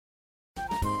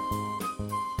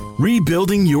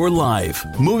Rebuilding Your Life,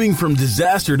 Moving from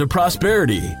Disaster to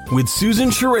Prosperity with Susan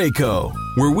Sherayko,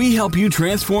 where we help you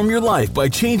transform your life by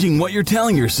changing what you're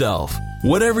telling yourself.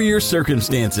 Whatever your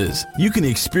circumstances, you can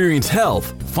experience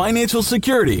health, financial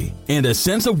security, and a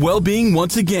sense of well-being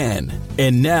once again.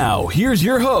 And now, here's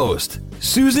your host,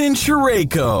 Susan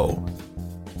Sherayko.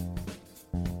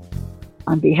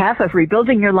 On behalf of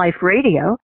Rebuilding Your Life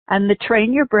Radio and the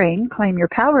Train Your Brain, Claim Your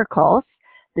Power calls,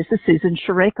 this is Susan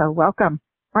Sherayko. Welcome.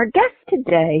 Our guest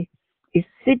today is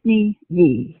Sidney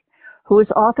Yee, who is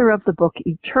author of the book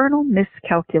Eternal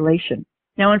Miscalculation.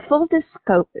 Now, in full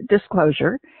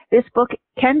disclosure, this book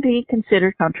can be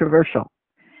considered controversial.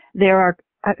 There are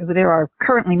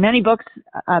currently many books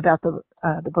about the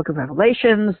Book of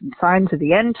Revelations and signs of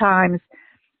the end times,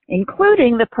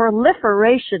 including the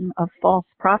proliferation of false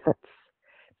prophets.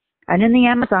 And in the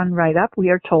Amazon write-up, we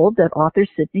are told that author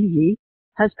Sidney Yee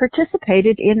has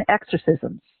participated in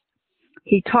exorcisms.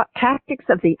 He taught tactics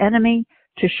of the enemy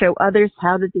to show others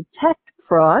how to detect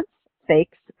frauds,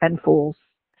 fakes, and fools.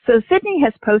 So Sidney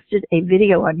has posted a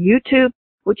video on YouTube,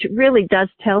 which really does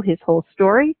tell his whole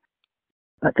story.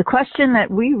 But the question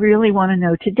that we really want to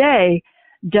know today,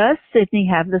 does Sidney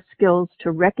have the skills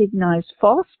to recognize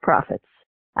false prophets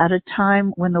at a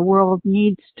time when the world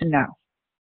needs to know?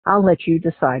 I'll let you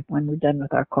decide when we're done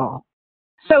with our call.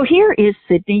 So here is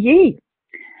Sidney Yee.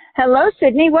 Hello,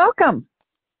 Sidney. Welcome.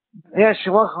 Yes,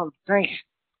 you're welcome. Thanks.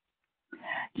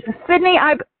 Sidney,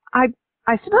 I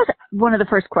suppose one of the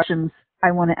first questions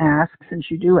I want to ask,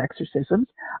 since you do exorcisms,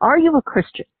 are you a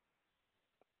Christian?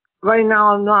 Right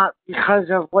now I'm not, because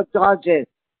of what God did.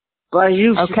 But I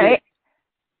used to be. Okay.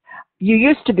 You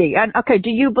used to be. And okay, do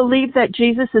you believe that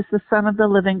Jesus is the Son of the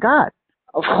living God?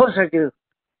 Of course I do.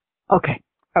 Okay.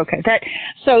 Okay. That's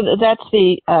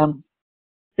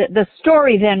the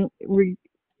story then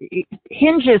it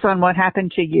hinges on what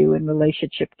happened to you in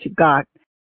relationship to God.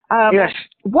 Yes.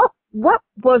 What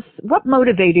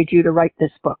motivated you to write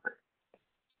this book?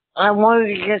 I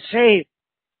wanted to get saved.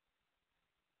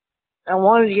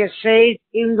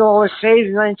 Even though I was saved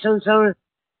in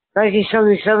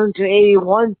 1977 to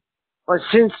 81. But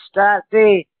since that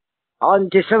day, on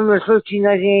December 13,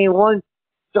 1981,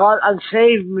 God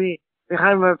unsaved me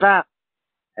behind my back.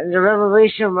 And the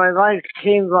revelation of my life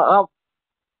came up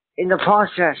in the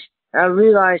process. And I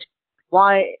realized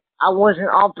why I wasn't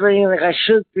operating like I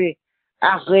should be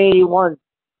after 81.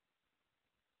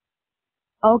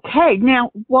 Okay,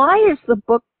 now why is the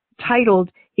book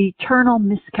titled Eternal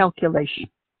Miscalculation?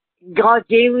 God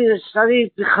gave me the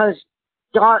study because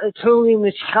God eternally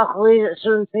miscalculated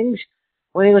certain things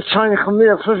when he was trying to commit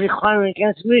a perfect crime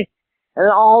against me, and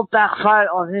it all backfired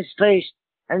on his face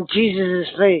and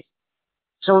Jesus' face.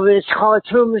 So it's called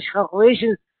eternal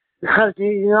miscalculation because they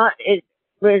did not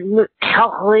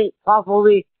calculate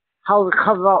properly how to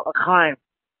cover up a crime.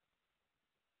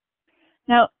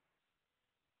 Now,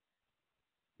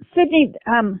 Sidney,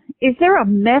 is there a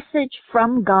message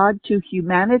from God to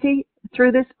humanity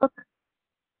through this book?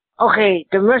 Okay,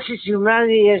 the message to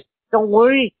humanity is, don't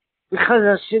worry, because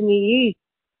of Sidney Yee,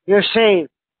 you're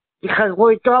saved. Because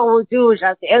what God will do is,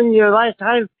 at the end of your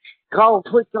lifetime, God will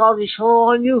put Godly soul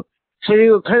on you, so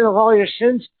you repent of all your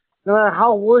sins, no matter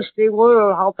how worse they were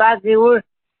or how bad they were,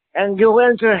 and you'll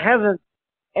enter heaven.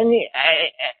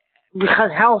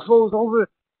 Because hell flows over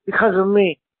because of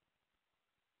me.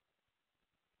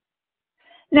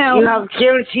 Now, you have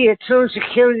guaranteed eternal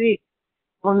security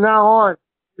from now on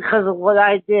because of what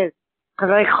I did.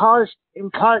 Because I caused,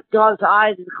 in part, God's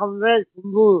eyes to become red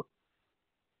and blue.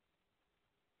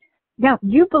 Now,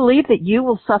 you believe that you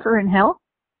will suffer in hell?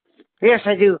 Yes,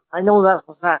 I do. I know that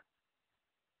for a fact.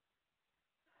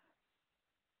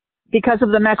 Because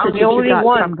of the message I'm the only you got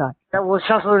one from God. that will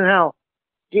suffer in hell.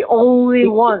 The only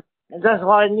one. And that's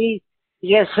why I need to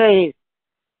get saved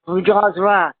from God's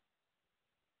wrath.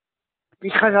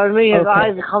 Because I made his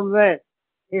eyes become red.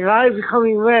 His eyes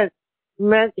becoming red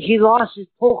meant he lost his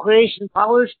procreation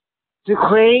powers to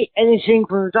create anything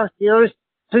from the dust of the earth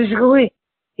physically.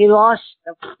 He lost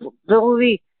the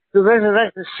ability to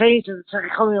resurrect the saints of the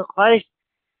second coming of Christ.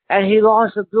 And he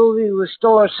lost the ability to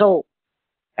restore a soul.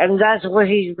 And that's what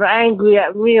he's angry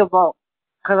at me about.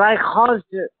 Because I caused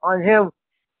it on him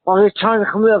while he was trying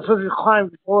to commit a perfect crime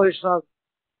before his son.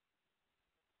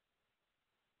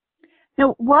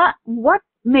 Now, what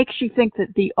makes you think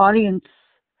that the audience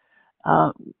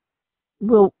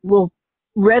will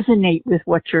resonate with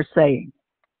what you're saying?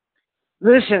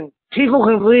 Listen, people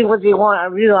can believe what they want. I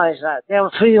realize that. They have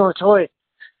a freedom of choice.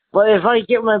 But if I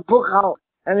get my book out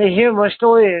and they hear my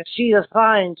story and see the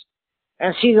signs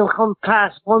and see them come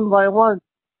past one by one,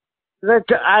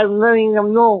 I'm letting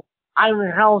them know I'm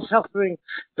in hell suffering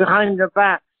behind their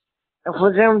back. and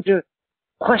for them to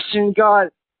question God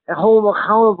and hold him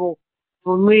accountable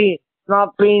for me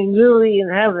not being really in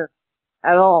heaven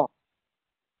at all.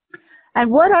 And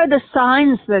what are the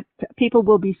signs that people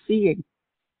will be seeing?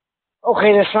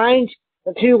 Okay, the signs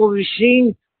that people will be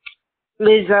seeing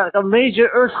is the major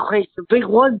earthquake. The big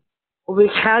one will be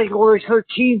category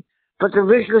 13, but the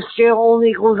Richter scale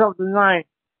only goes up to 9.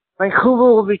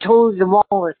 Vancouver will be totally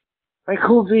demolished.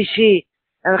 Vancouver, BC,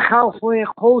 and the California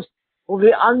coast will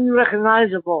be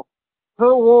unrecognizable.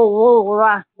 Third World War will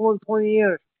last more than 20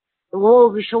 years. The war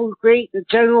will be so great, the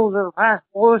generals of the past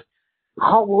wars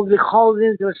will be called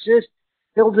in to assist.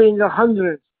 They'll be in their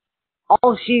hundreds.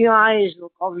 All seeing eyes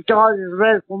of God is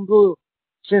red from blue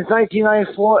since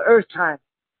 1994 Earth time.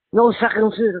 No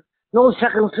second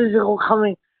physical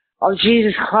coming of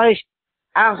Jesus Christ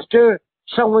after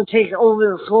someone takes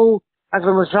over the throne as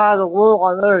the Messiah of the world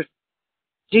on earth.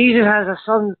 Jesus has a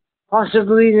son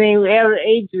possibly named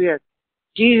Adrian.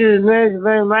 Jesus is married to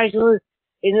Mary Magdalene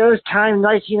in Earth time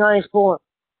 1994.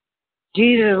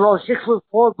 Jesus is about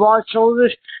 6'4", broad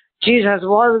shoulders. Jesus has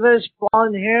water-reddish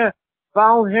blonde hair,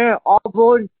 brown hair, all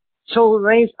born shoulder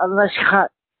length unless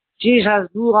cut. Jesus has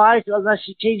blue eyes unless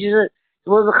he changes it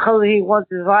to whatever color he wants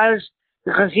desires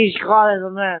because he's God as a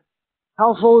man.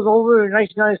 Hell falls over in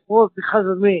 1994 because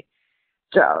of me.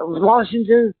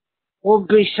 Washington will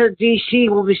be set, D.C.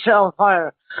 will be set on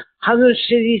fire. 100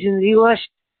 cities in the U.S.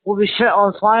 will be set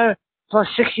on fire, plus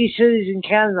 60 cities in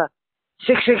Canada.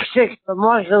 666, the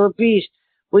mark of the beast,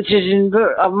 which is in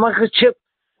a microchip,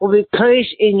 will be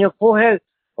placed in your forehead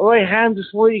or right hand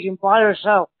before you can buy or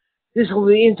sell. This will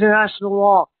be international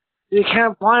law. You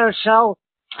can't buy or sell,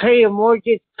 pay your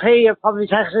mortgage, pay your public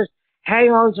taxes,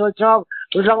 hang on to a job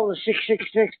without the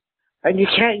 666. And you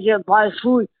can't buy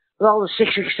food without the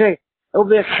 666. It will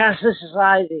be a cashless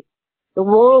society. The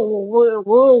world will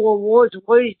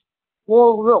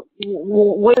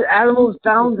weigh animals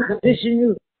down to condition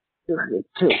you to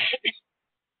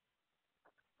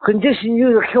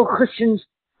kill Christians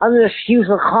under the excuse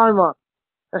of karma.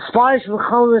 The spies from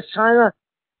Communist China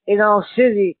in our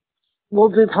city will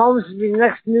be promised to be the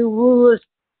next new rulers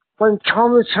when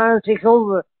Communist China takes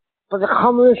over. But the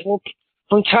communists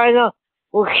from China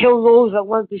will kill those that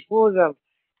went before them.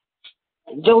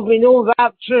 There will be no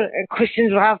rapture, and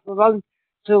Christians will have to run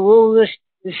to the wilderness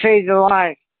to save their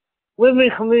lives. Women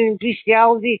committing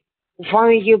bestiality will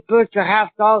finally give birth to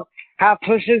half dog, half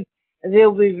person, and they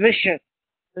will be vicious.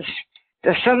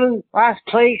 The seventh last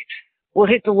plague will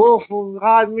hit the world for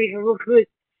God and make it look good,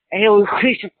 and He will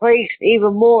increase the plagues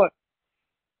even more.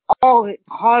 All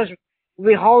cars will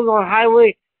be hauled on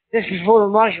highway just before the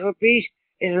march of the beast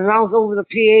is announced over the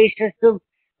PA system.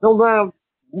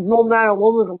 No matter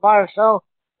woman can buy or sell.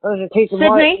 Take the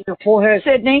mark in the forehead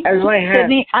and right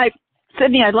hand.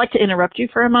 Sydney, I'd like to interrupt you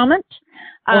for a moment.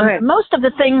 Most of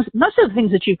the things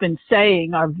that you've been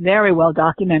saying are very well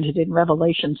documented in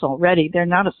Revelations already. They're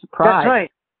not a surprise. That's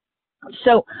right.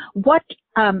 So why,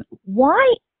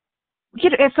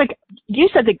 it's like you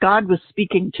said that God was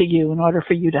speaking to you in order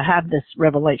for you to have this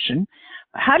revelation.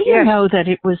 How do you know that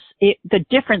it was the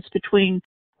difference between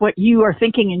what you are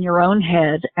thinking in your own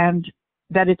head and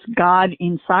that it's God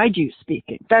inside you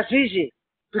speaking? That's easy.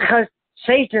 Because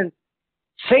Satan,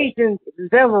 the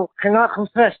devil, cannot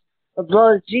confess the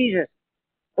blood of Jesus.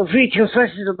 If he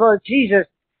confesses the blood of Jesus,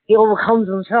 he overcomes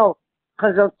himself.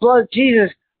 Because the blood of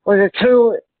Jesus was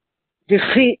eternal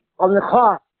defeat on the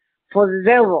cross for the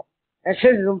devil. And it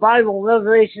says in the Bible,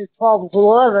 Revelation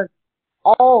 12:11,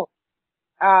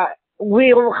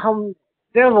 we overcome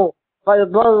the devil by the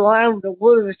blood of the Lamb, the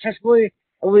word of his testimony,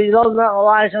 and we love not our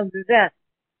lives unto death.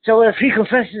 So if he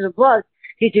confesses the blood,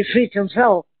 he defeats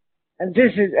himself. And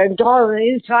God on the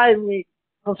inside of me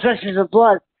confesses the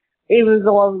blood, even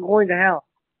though I'm going to hell.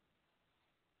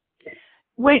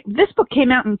 Wait, this book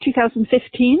came out in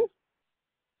 2015?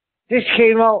 This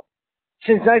came out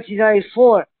since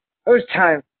 1994, Earth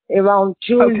time, around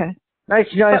June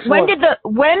 1994.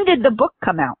 But when did the book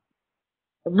come out?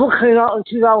 The book came out in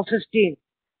 2015.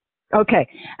 Okay.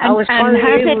 I was finally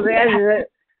able to edit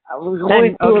it. I was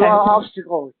going through a lot of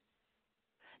obstacles.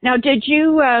 Now,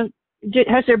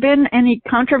 has there been any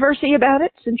controversy about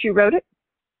it since you wrote it?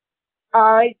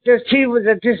 There's people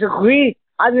that disagree.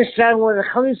 I understand where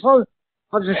they're coming from.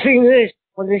 But the thing is,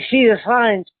 when they see the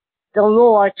signs, they'll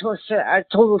know I told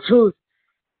the truth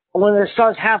when it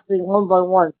starts happening one by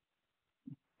one.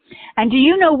 And do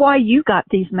you know why you got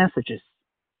these messages?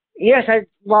 Yes,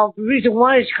 the reason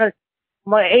why is because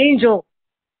my angel,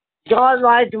 God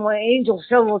lied to my angel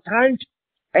several times,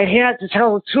 and he had to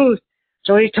tell the truth.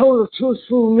 So he told the truth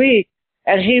through me,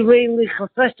 and he made me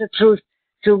confess the truth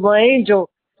to my angel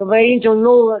So my angel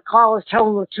knew that God was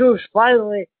telling the truth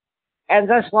finally, and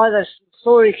that's why the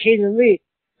story came to me.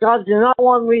 God did not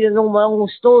want me to know my own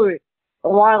story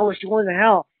and why I was going to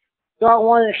hell. God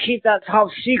wanted to keep that top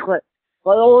secret,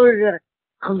 but in order to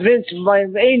convince my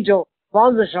angel,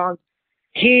 Wanderson,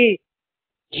 he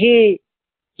gave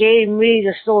me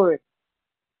the story.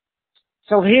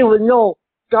 So he would know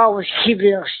God was keeping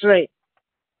it straight.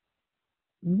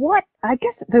 What, I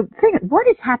guess, the thing, what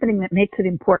is happening that makes it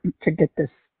important to get this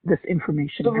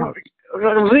information out?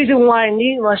 The reason why I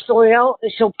need my story out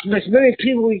is so as many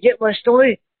people will get my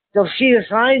story, they'll see the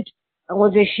signs, and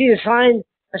when they see the signs,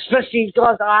 especially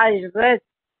God's eyes red,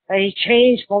 that he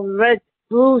changed from red,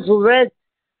 blue to red,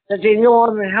 that they know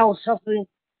I'm in hell suffering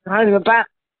behind the back,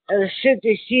 and the shit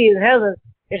they see in heaven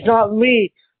is not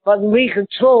me, but me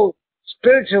controlled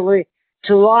spiritually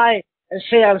to lie and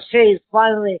say I'm saved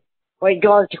finally by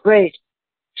God's grace.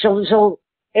 So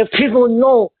if people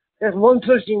know there's one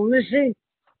person missing,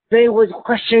 they would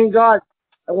question God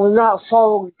and will not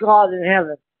follow God in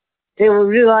heaven. They will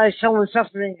realize someone's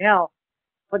suffering in hell.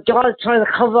 But God is trying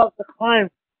to cover up the crime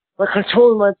by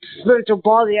controlling my spiritual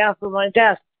body after my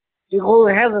death to go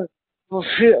to heaven for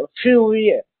a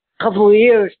couple of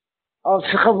years or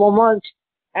a couple of months,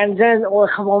 and then or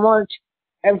a couple of months,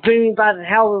 and bring me back to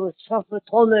hell with suffer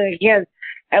torment again.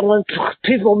 And when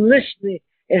people miss me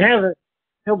in heaven,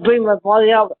 he'll bring my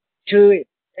body up to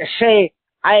say,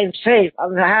 I am safe,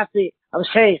 I'm happy, I'm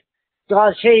safe.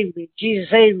 God saved me, Jesus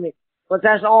saved me. But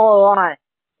that's all a lie.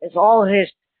 It's all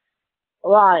his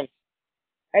lie.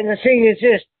 And the thing is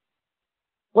this,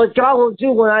 what God will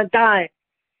do when I die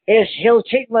is he'll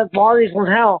take my body from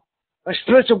hell, my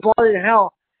spiritual body to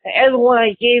hell, and everyone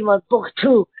I gave my book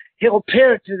to, he'll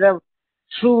appear to them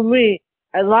through me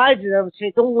and lie to them and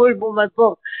say, don't worry about my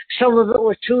book. Some of it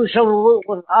was true, some of it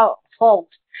was false.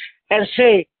 And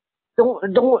say,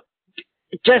 don't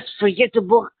just forget the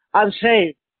book, I'm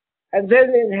saved. And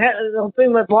then in heaven, they'll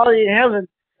bring my body in heaven,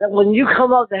 that when you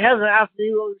come up to heaven after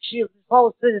you receive the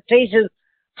false visitation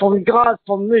from God,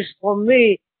 from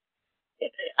me,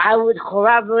 I would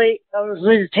corroborate the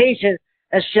visitation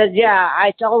and said, yeah,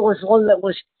 I thought it was one that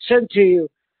was sent to you,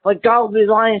 but God will be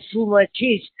lying through my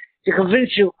teeth to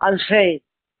convince you I'm saved,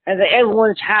 and that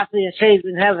everyone's happy and saved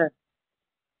in heaven,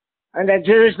 and that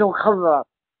there is no cover-up.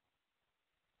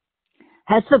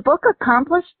 Has the book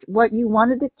accomplished what you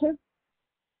wanted it to?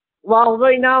 Well,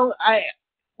 right now,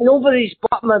 nobody's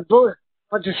bought my book,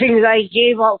 but the thing is I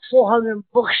gave out 400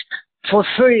 books for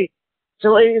free,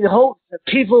 so in hope that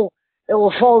people, it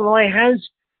will fall in my hands,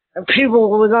 and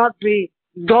people will not be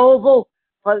gullible,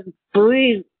 but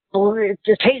believe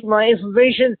to take my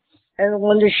information, and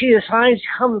when they see the signs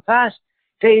come past,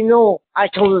 they know I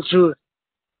told the truth.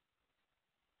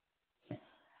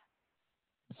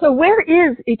 So where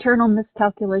is Eternal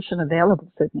Miscalculation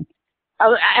available, Sidney?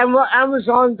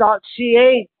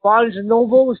 Amazon.ca, Barnes &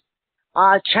 Nobles,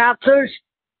 Chapters,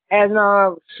 and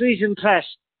Friesen Press.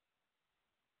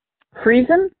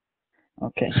 Friesen?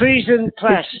 Okay. Friesen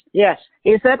Press, yes.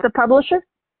 Is that the publisher?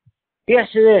 Yes,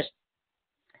 it is.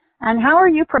 And how are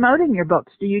you promoting your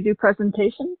books? Do you do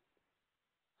presentations?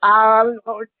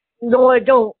 No, I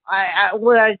don't.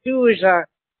 What I do is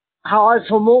how I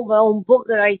promote my own book,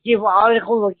 that I give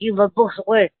articles or give my books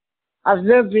away. I've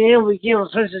never been able to give a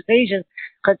presentation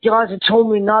because God has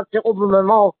told me not to open my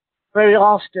mouth very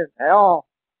often at all.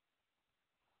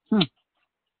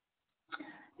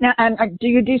 Now, and do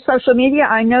you do social media?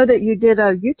 I know that you did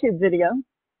a YouTube video.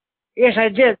 Yes, I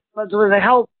did, but with the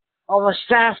help of a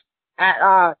staff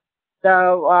at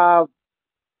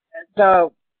the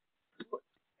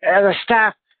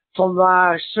staff from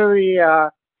Surrey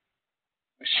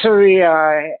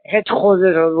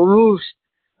headquarters of the Roofs,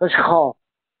 let's call.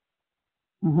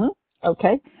 Mm-hmm.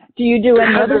 Okay. Do you do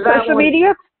any other social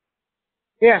media?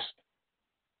 Yes.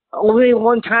 Only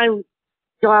one time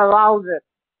God allowed it,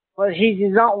 but he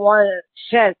did not want it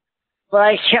said. But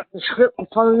I kept the script in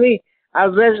front of me. I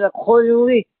read it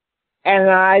accordingly, and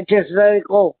I just let it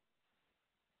go.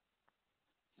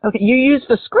 Okay. You used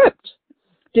the script.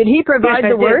 Did he provide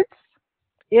the words?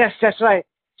 Yes, that's right.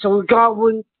 So God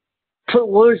wouldn't put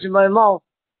words in my mouth.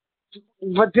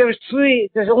 But there's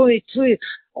only three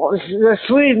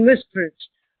misprints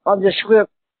on the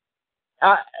script.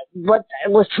 But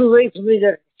it was too late for me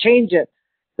to change it.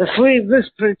 The three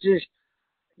misprints is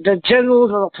the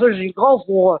generals of the Persian Gulf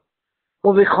War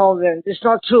will be called in. It's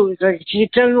not true. It's like the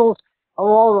generals of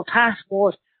all the past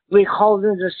wars will be called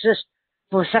in to assist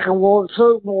for Third World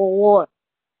War.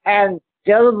 And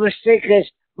the other mistake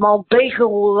is Mount Baker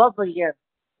will erupt again.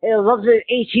 It erupted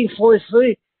in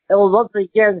 1843. It will erupt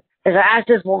again. As an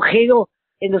active volcano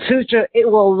in the future, it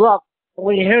will erupt.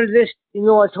 When you hear this, you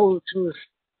know I told the truth.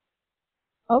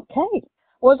 Okay.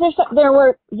 Well,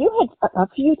 you had a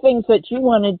few things that you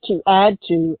wanted to add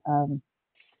to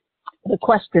the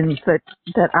questions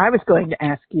that I was going to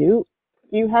ask you.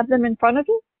 Do you have them in front of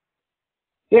you?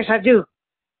 Yes, I do.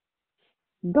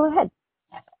 Go ahead.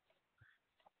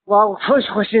 Well, first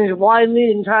question is, why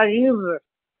me the entire universe?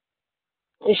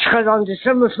 It's because on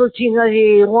December 13,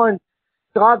 1981,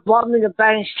 God brought me to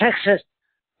Banks, Texas,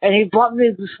 and He brought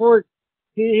me before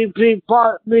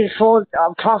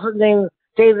a prophet named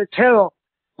David Terrell.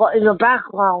 But in the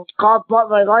background, God brought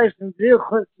my life and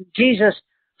vehicle to Jesus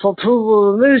for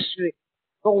approval of the ministry.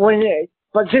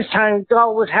 But this time,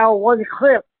 God withheld one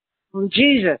clip from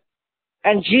Jesus,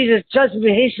 and Jesus judged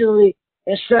me hastily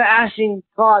instead of asking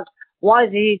God, why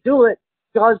did He do it?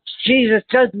 Jesus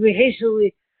judged me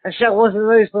hastily and said I wasn't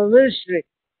ready for the ministry.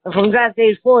 And from that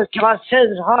day forth, God said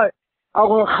in His heart, I'm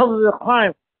going to cover the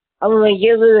crime. I'm going to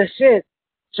get rid of sin.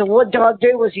 So what God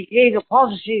did was He gave the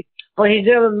prophecy, but He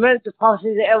never meant the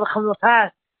prophecy to ever come to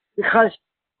pass. Because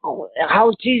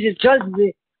how Jesus judged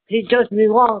me, He judged me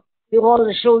wrong. He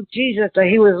wanted to show Jesus that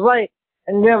He was right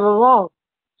and never wrong.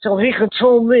 So He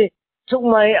controlled me, took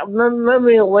my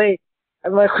memory away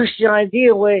and my Christian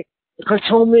idea away, and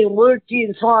controlled me in word, deed,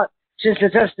 and thought since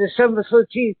December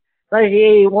 13th,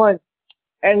 1981.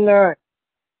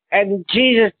 And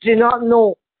Jesus did not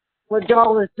know what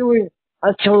God was doing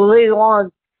until later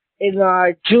on in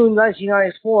June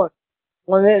 1994,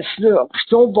 when it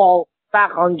snowballed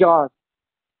back on God.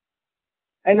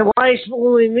 And why it's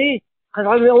only me? Because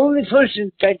I'm the only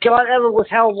person that God ever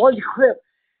withheld one clip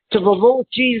to provoke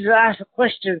Jesus to ask a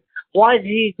question, why did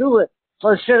He do it?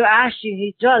 But instead of asking,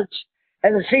 He judged.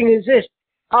 And the thing is this,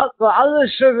 the other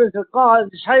servants of God,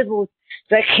 disciples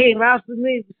that came after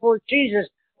me before Jesus,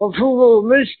 for approval of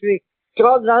ministry,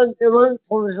 God learned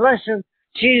from His lesson,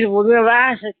 Jesus will never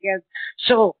ask again.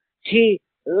 So He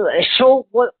showed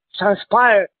what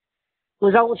transpired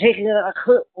without taking a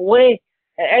clip away,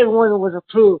 and everyone was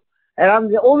approved. And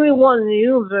I'm the only one in the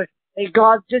universe that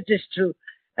God did this to,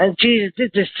 and Jesus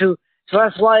did this to. So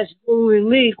that's why it's only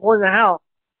me going to hell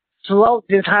throughout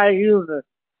the entire universe.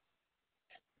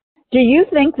 Do you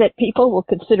think that people will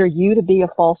consider you to be a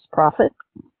false prophet?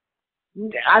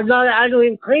 I don't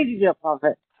even claim to be a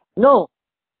prophet. No,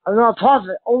 I'm not a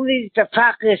prophet. Only the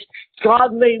fact is,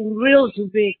 God made real to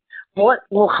me what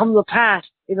will come to pass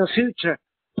in the future.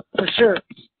 For sure.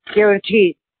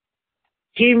 Guaranteed.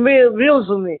 He made it real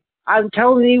to me. I'm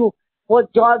telling you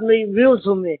what God made real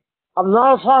to me. I'm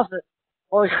not a prophet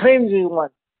or claim to be one.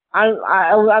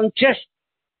 I'm just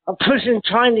a person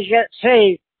trying to get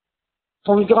saved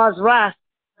from God's wrath,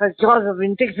 because God's a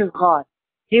vindictive God.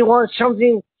 He wants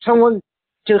someone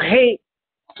to hate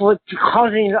for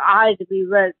causing his eye to be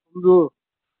red and blue.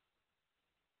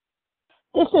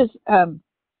 This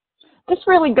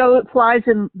really flies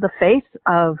in the face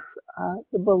of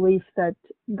the belief that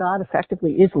God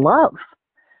effectively is love.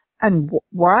 And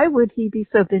why would He be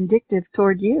so vindictive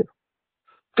toward you?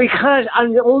 Because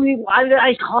I'm the only one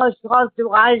I cause God's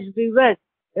eyes to be red.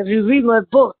 If you read my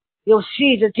book, you'll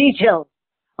see the details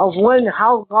of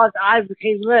how God's eye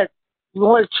became red, and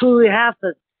what truly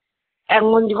happened.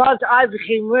 And when God's eye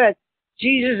became red,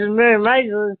 Jesus and Mary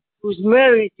Magdalene, who's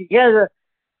married together,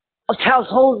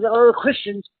 told the other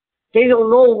Christians they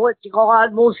don't know what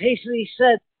God most hastily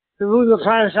said to ruin the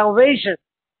plan of salvation.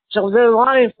 So they're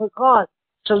lying for God.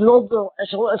 So no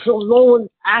one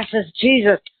asks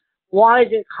Jesus, what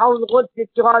did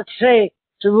God say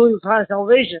to ruin the plan of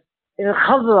salvation? It's a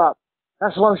cover-up.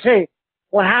 That's what I'm saying.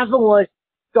 What happened was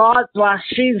God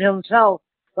blasphemed Himself,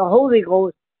 the Holy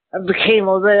Ghost, and became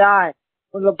a red eye.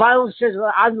 When the Bible says,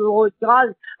 well, I'm the Lord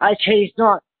God, I change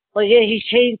not. But yet He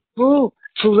changed blue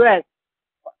to red.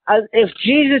 And if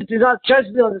Jesus did not judge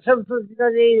me on December 1st,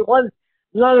 1981,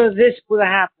 none of this would have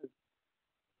happened.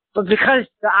 But because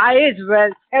the eye is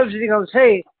red, everything I'm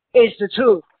saying is the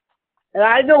truth. And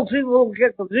I know people don't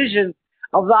get the vision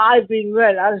of the eye being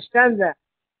red. I understand that.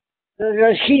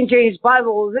 The King James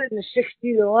Bible was written in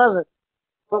 1611.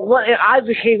 But what I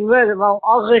became red about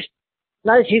August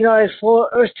 1994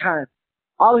 Earth time.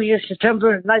 August,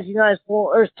 September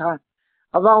 1994 Earth time.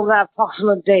 Around that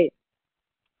approximate date.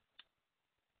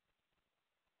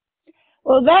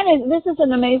 Well, this is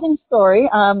an amazing story.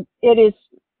 It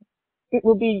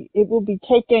will be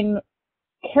taken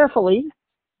carefully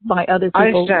by other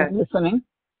people listening.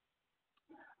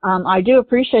 I do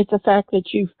appreciate the fact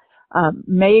that you've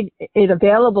made it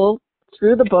available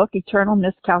through the book, Eternal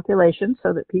Miscalculation,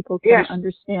 so that people can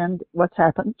understand what's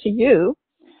happened to you.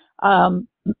 I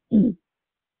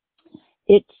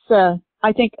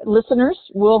think listeners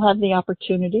will have the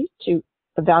opportunity to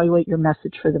evaluate your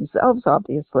message for themselves,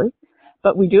 obviously.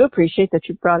 But we do appreciate that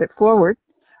you brought it forward.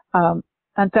 And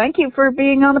thank you for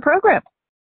being on the program.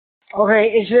 Okay,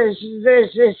 is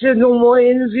there no more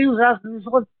interviews after this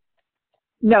one?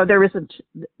 No, there isn't.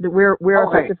 We're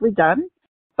Okay. effectively done.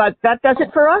 But that does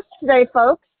it for us today,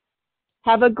 folks.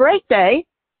 Have a great day.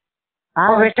 Bye.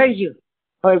 Okay, thank you.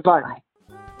 All right, bye.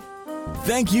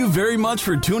 Thank you very much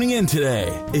for tuning in today.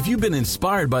 If you've been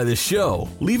inspired by this show,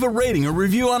 leave a rating or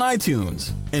review on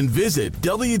iTunes and visit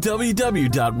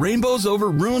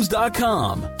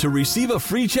www.rainbowsoverrunes.com to receive a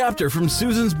free chapter from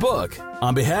Susan's book.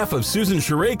 On behalf of Susan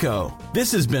Sherayko,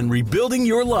 this has been Rebuilding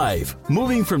Your Life,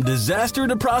 moving from disaster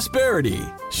to prosperity,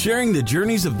 sharing the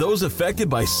journeys of those affected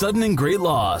by sudden and great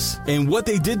loss and what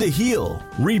they did to heal,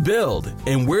 rebuild,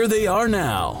 and where they are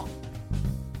now.